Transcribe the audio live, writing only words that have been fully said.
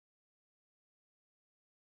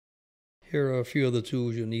Here are a few of the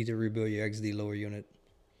tools you'll need to rebuild your XD lower unit.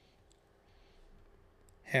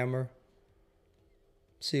 Hammer,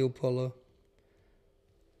 seal puller,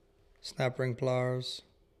 snap ring pliers,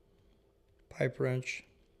 pipe wrench,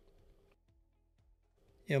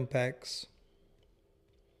 impacts.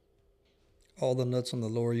 All the nuts on the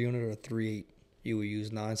lower unit are 3/8. You will use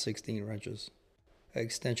 9/16 wrenches. An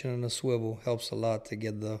extension and a swivel helps a lot to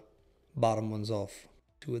get the bottom ones off.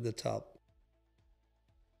 2 at the top,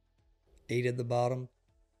 8 at the bottom.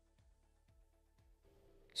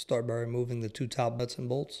 Start by removing the 2 top nuts and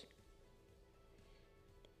bolts.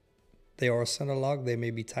 They are center lock, they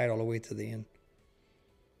may be tight all the way to the end.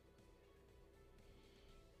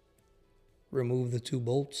 Remove the 2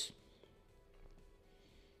 bolts.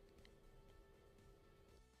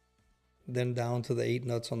 Then down to the 8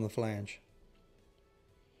 nuts on the flange.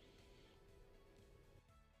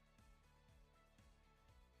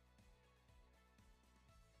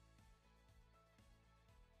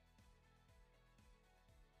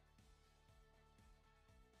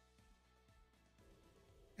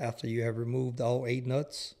 After you have removed all 8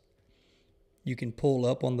 nuts, you can pull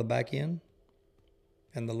up on the back end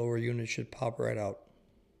and the lower unit should pop right out.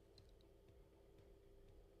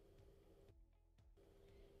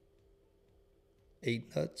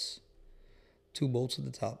 Eight nuts, 2 bolts at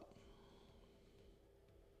the top.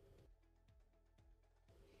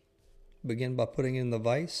 Begin by putting in the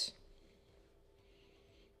vise.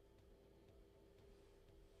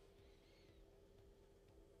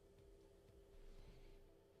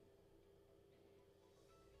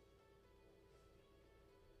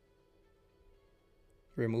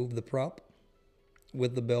 Remove the prop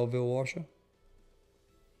with the Belleville washer.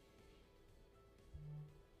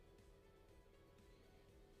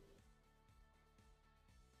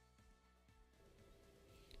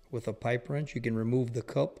 With a pipe wrench, you can remove the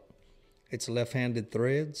cup, its left-handed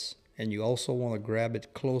threads, and you also want to grab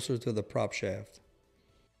it closer to the prop shaft.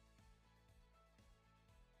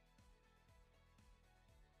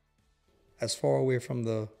 As far away from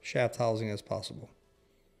the shaft housing as possible.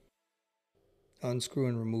 Unscrew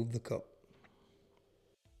and remove the cup.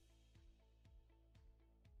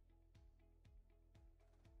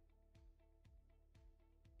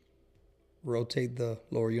 Rotate the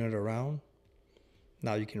lower unit around.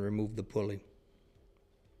 Now you can remove the pulley.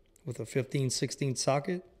 With a 15/16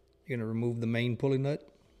 socket, you're going to remove the main pulley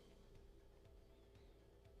nut.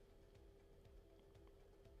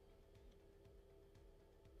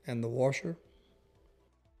 And the washer.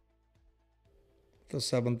 With a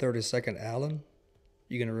 7/32 Allen,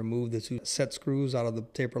 you're going to remove the 2 set screws out of the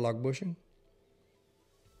taper lock bushing.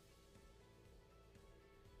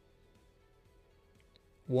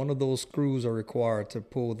 One of those screws are required to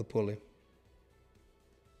pull the pulley.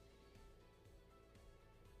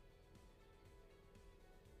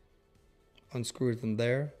 Unscrew it from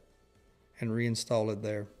there and reinstall it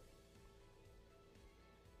there.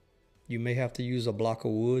 You may have to use a block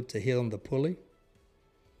of wood to hit on the pulley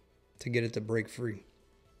to get it to break free.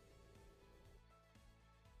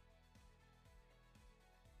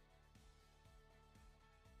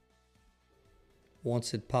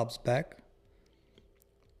 Once it pops back,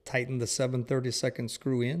 tighten the 7/32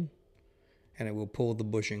 screw in and it will pull the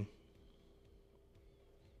bushing.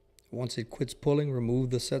 Once it quits pulling, remove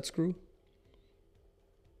the set screw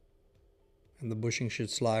and the bushing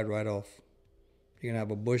should slide right off. You're going to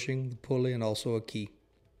have a bushing, the pulley, and also a key.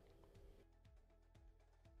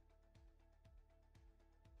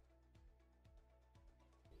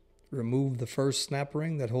 Remove the first snap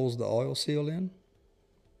ring that holds the oil seal in.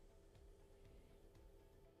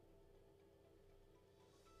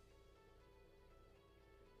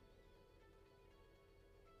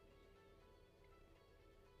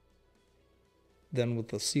 Then with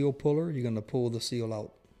the seal puller, you're going to pull the seal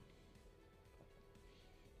out.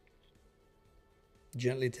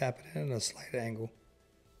 Gently tap it in at a slight angle.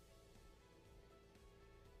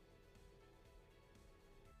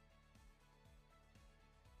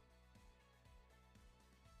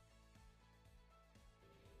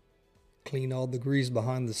 Clean all the grease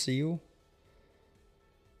behind the seal.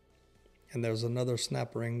 And there's another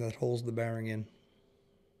snap ring that holds the bearing in.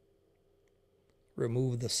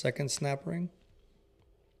 Remove the second snap ring.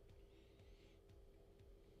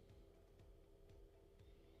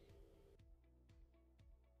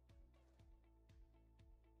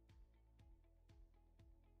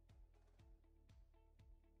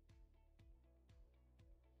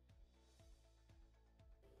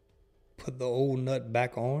 Put the old nut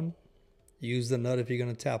back on. Use the nut if you're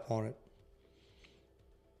going to tap on it.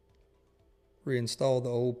 Reinstall the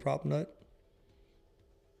old prop nut.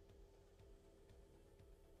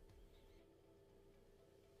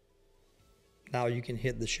 Now you can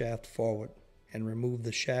hit the shaft forward and remove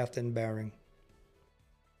the shaft and bearing.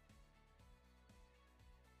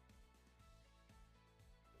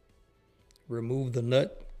 Remove the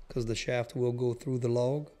nut because the shaft will go through the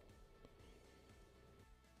log.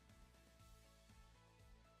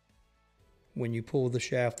 When you pull the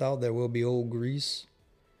shaft out, there will be old grease.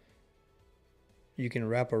 You can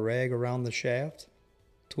wrap a rag around the shaft,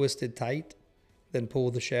 twist it tight, then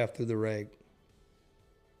pull the shaft through the rag.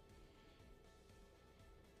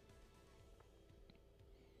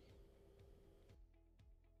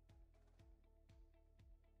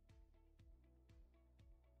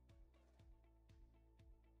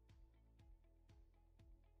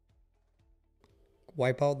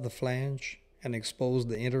 Wipe out the flange and expose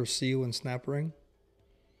the inner seal and snap ring.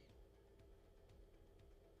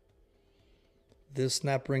 This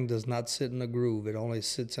snap ring does not sit in a groove, it only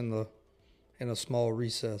sits in a small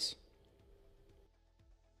recess.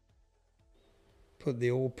 Put the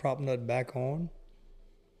old prop nut back on.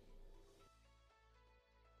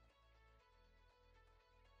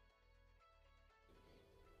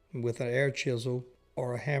 With an air chisel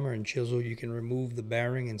or a hammer and chisel, you can remove the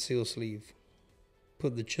bearing and seal sleeve.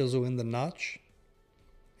 Put the chisel in the notch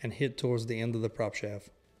and hit towards the end of the prop shaft.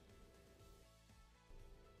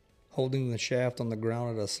 Holding the shaft on the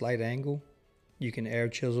ground at a slight angle, you can air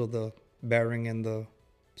chisel the bearing and the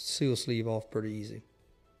seal sleeve off pretty easy.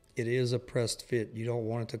 It is a pressed fit. You don't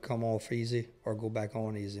want it to come off easy or go back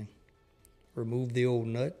on easy. Remove the old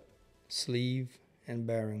nut, sleeve, and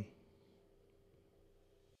bearing.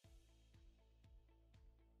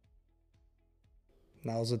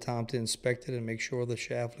 Now's the time to inspect it and make sure the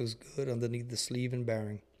shaft looks good underneath the sleeve and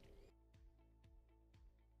bearing.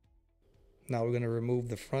 Now we're going to remove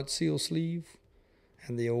the front seal sleeve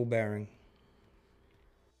and the old bearing.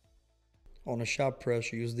 On a shop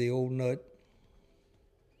press, use the old nut.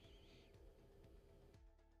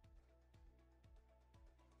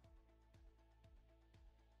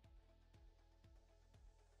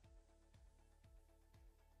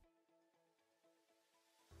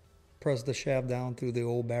 Press the shaft down through the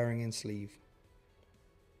old bearing and sleeve.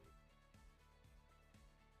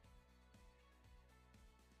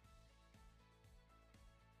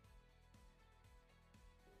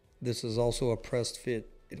 This is also a pressed fit.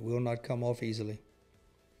 It will not come off easily.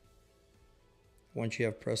 Once you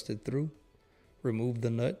have pressed it through, remove the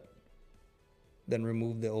nut, then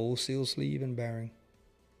remove the old seal sleeve and bearing.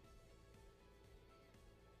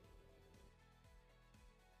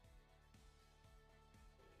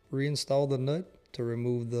 Reinstall the nut to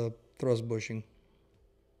remove the thrust bushing.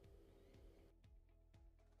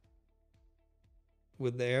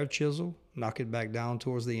 With the air chisel, knock it back down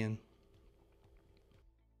towards the end.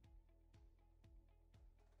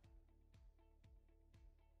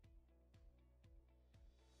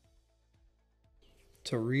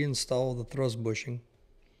 To reinstall the thrust bushing,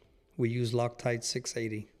 we use Loctite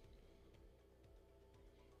 680.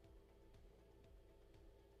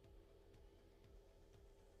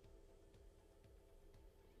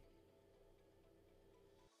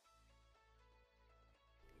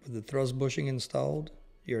 With the thrust bushing installed,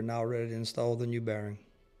 you're now ready to install the new bearing.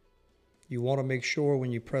 You want to make sure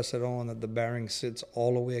when you press it on that the bearing sits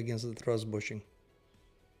all the way against the thrust bushing.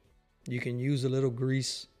 You can use a little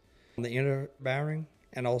grease on the inner bearing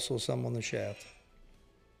and also some on the shaft.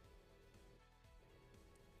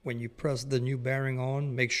 When you press the new bearing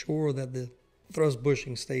on, make sure that the thrust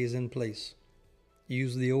bushing stays in place.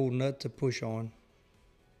 Use the old nut to push on.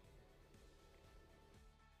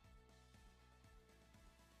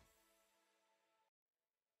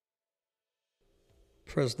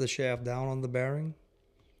 Press the shaft down on the bearing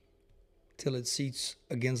till it seats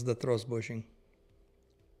against the thrust bushing.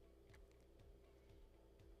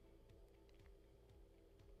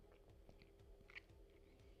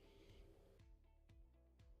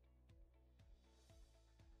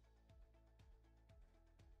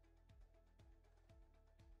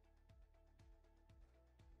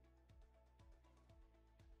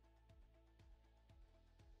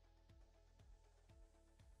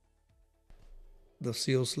 The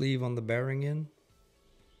seal sleeve on the bearing end.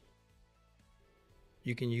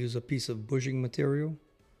 You can use a piece of bushing material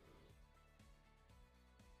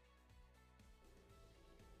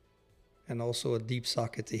and also a deep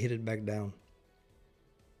socket to hit it back down.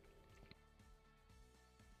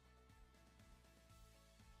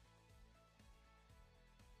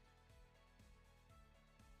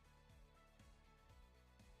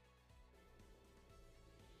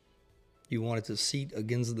 You want it to seat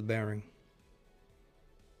against the bearing.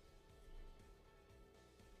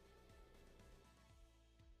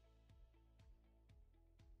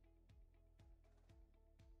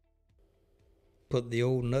 Put the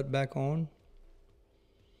old nut back on.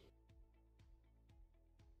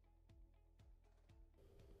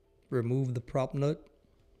 Remove the prop nut.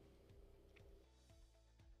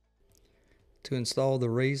 To install the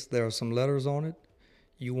race, there are some letters on it.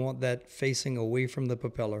 You want that facing away from the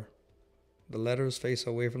propeller. The letters face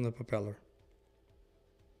away from the propeller.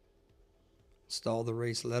 Install the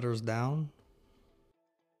race letters down.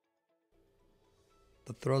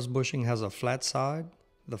 The thrust bushing has a flat side.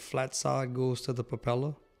 The flat side goes to the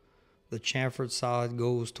propeller. The chamfered side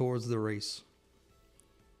goes towards the race.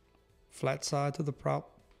 Flat side to the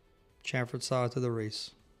prop, chamfered side to the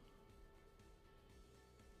race.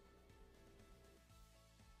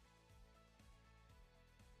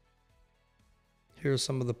 Here are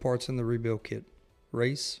some of the parts in the rebuild kit.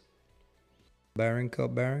 Race, bearing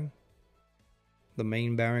cup bearing, the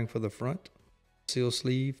main bearing for the front, seal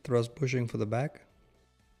sleeve, thrust bushing for the back,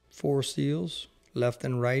 4 seals. Left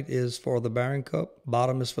and right is for the bearing cup,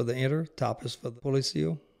 bottom is for the enter, top is for the pulley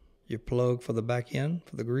seal, your plug for the back end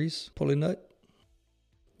for the grease, pulley nut,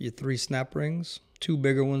 your 3 snap rings, 2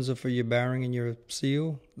 bigger ones are for your bearing and your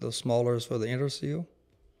seal, the smaller is for the enter seal,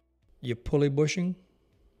 your pulley bushing,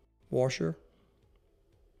 washer,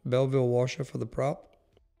 Belleville washer for the prop,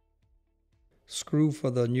 screw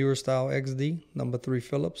for the newer style XD, number 3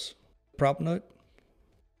 Phillips, prop nut.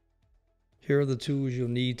 Here are the tools you'll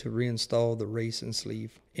need to reinstall the race and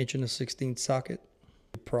sleeve. 1/16" socket,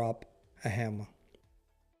 a prop, a hammer.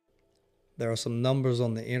 There are some numbers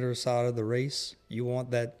on the inner side of the race. You want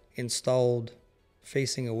that installed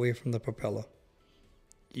facing away from the propeller.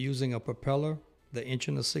 Using a propeller, the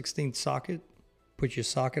 1/16" socket, put your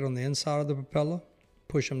socket on the inside of the propeller,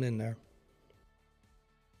 push them in there.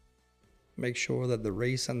 Make sure that the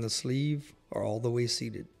race and the sleeve are all the way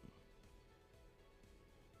seated.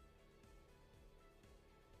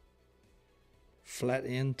 Flat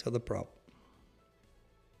end to the prop.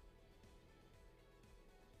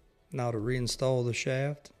 Now to reinstall the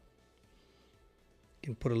shaft, you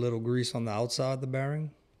can put a little grease on the outside of the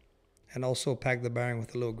bearing and also pack the bearing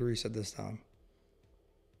with a little grease at this time.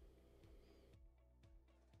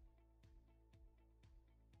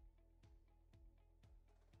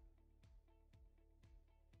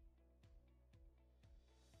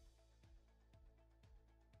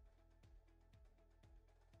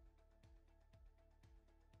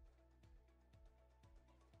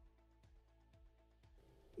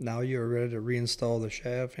 Now you're ready to reinstall the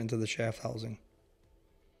shaft into the shaft housing.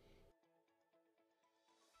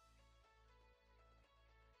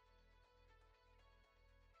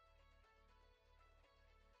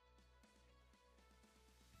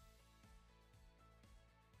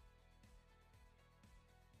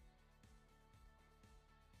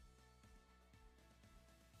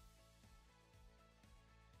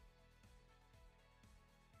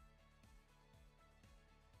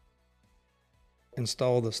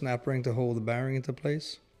 Install the snap ring to hold the bearing into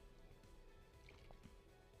place.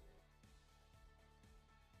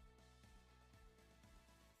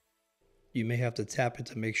 You may have to tap it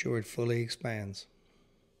to make sure it fully expands.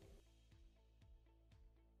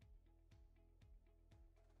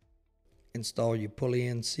 Install your pulley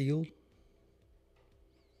end seal.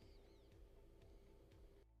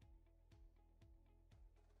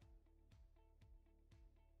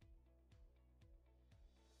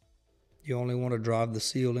 You only want to drive the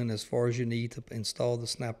seal in as far as you need to install the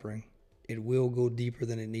snap ring. It will go deeper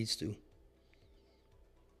than it needs to.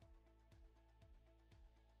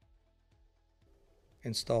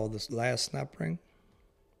 Install this last snap ring,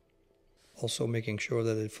 also making sure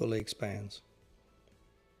that it fully expands.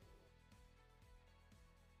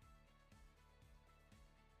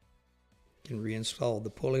 You can reinstall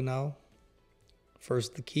the pulley now.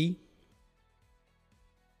 First the key,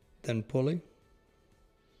 then pulley,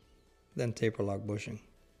 then taper lock bushing.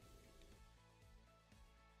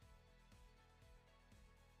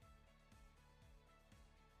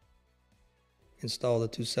 Install the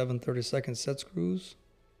 2 7/32 set screws,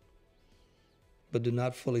 but do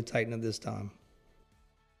not fully tighten at this time.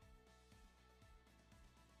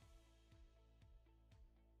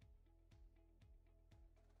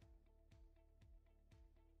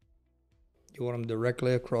 You want them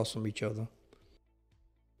directly across from each other.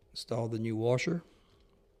 Install the new washer.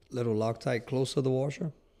 Little Loctite close to the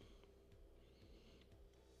washer.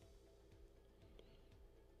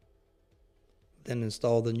 Then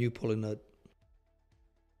install the new pulley nut.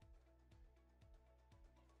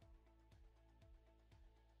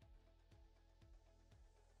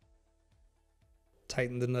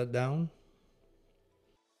 Tighten the nut down.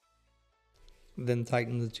 Then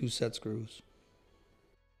tighten the 2 set screws.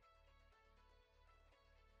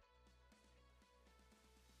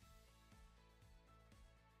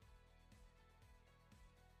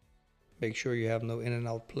 Make sure you have no in and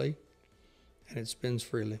out play and it spins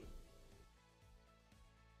freely.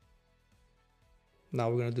 Now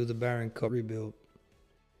we're going to do the bearing cup rebuild.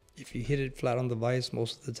 If you hit it flat on the vise,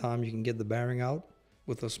 most of the time you can get the bearing out.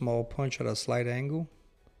 With a small punch at a slight angle,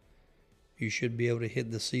 you should be able to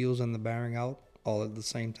hit the seals and the bearing out all at the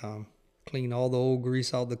same time. Clean all the old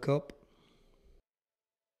grease out the cup.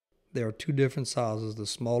 There are two different sizes. The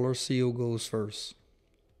smaller seal goes first.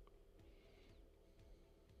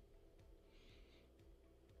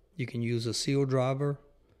 You can use a seal driver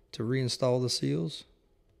to reinstall the seals.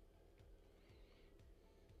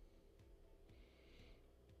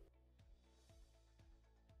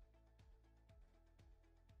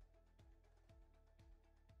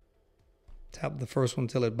 Tap the first one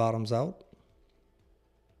till it bottoms out.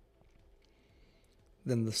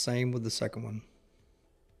 Then the same with the second one.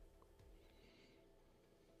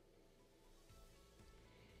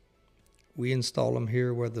 We install them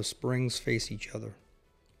here where the springs face each other.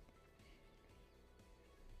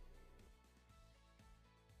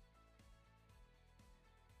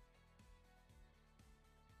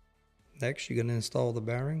 Next, you're going to install the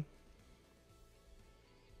bearing.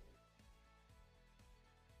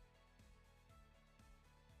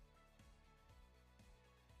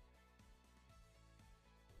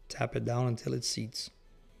 Tap it down until it seats.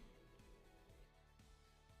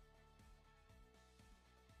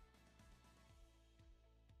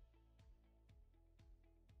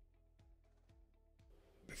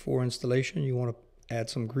 Before installation, you want to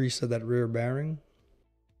add some grease to that rear bearing.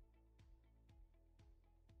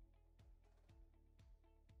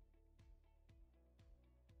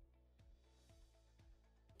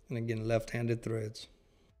 And again, left-handed threads.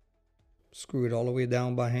 Screw it all the way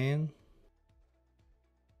down by hand.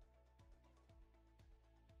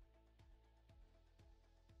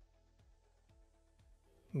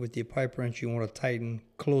 With your pipe wrench, you want to tighten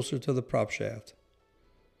closer to the prop shaft.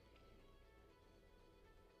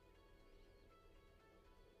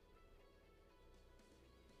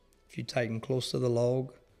 If you tighten close to the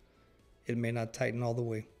log, it may not tighten all the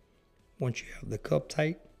way. Once you have the cup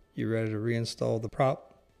tight, you're ready to reinstall the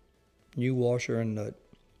prop, new washer and nut.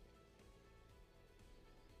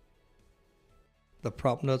 The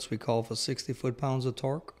prop nuts we call for 60 foot-pounds of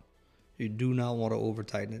torque. You do not want to over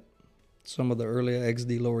tighten it. Some of the earlier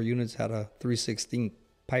XD lower units had a 3/16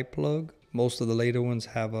 pipe plug. Most of the later ones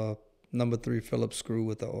have a number 3 Phillips screw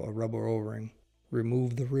with a rubber O-ring.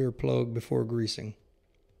 Remove the rear plug before greasing.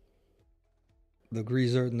 The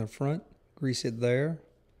greaser in the front, grease it there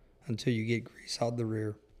until you get grease out the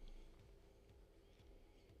rear.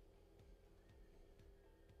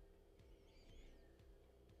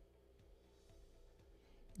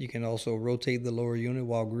 You can also rotate the lower unit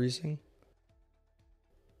while greasing.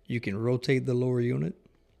 You can rotate the lower unit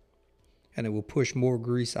and it will push more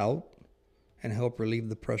grease out and help relieve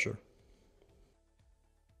the pressure.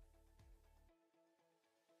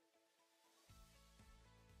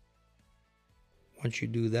 Once you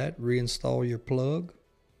do that, reinstall your plug.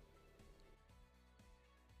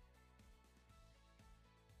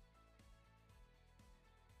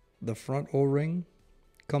 The front O-ring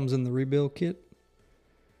comes in the rebuild kit.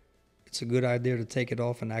 It's a good idea to take it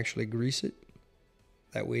off and actually grease it.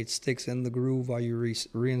 That way it sticks in the groove while you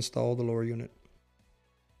reinstall the lower unit.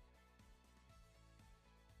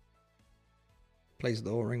 Place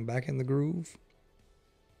the O-ring back in the groove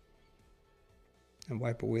and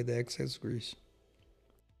wipe away the excess grease.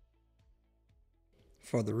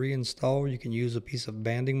 For the reinstall, you can use a piece of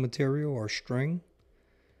banding material or string.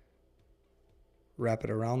 Wrap it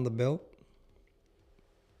around the belt.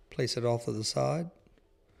 Place it off to the side.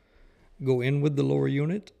 Go in with the lower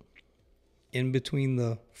unit. In between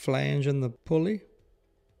the flange and the pulley,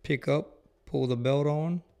 pick up, pull the belt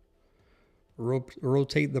on,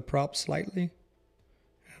 rotate the prop slightly,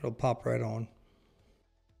 and it'll pop right on.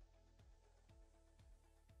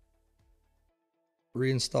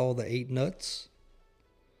 Reinstall the 8 nuts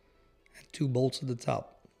and 2 bolts at the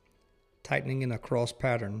top, tightening in a cross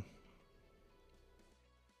pattern.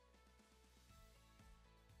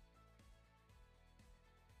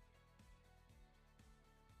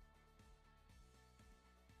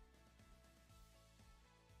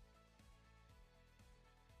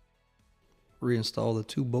 Reinstall the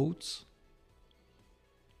 2 bolts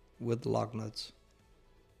with the lock nuts.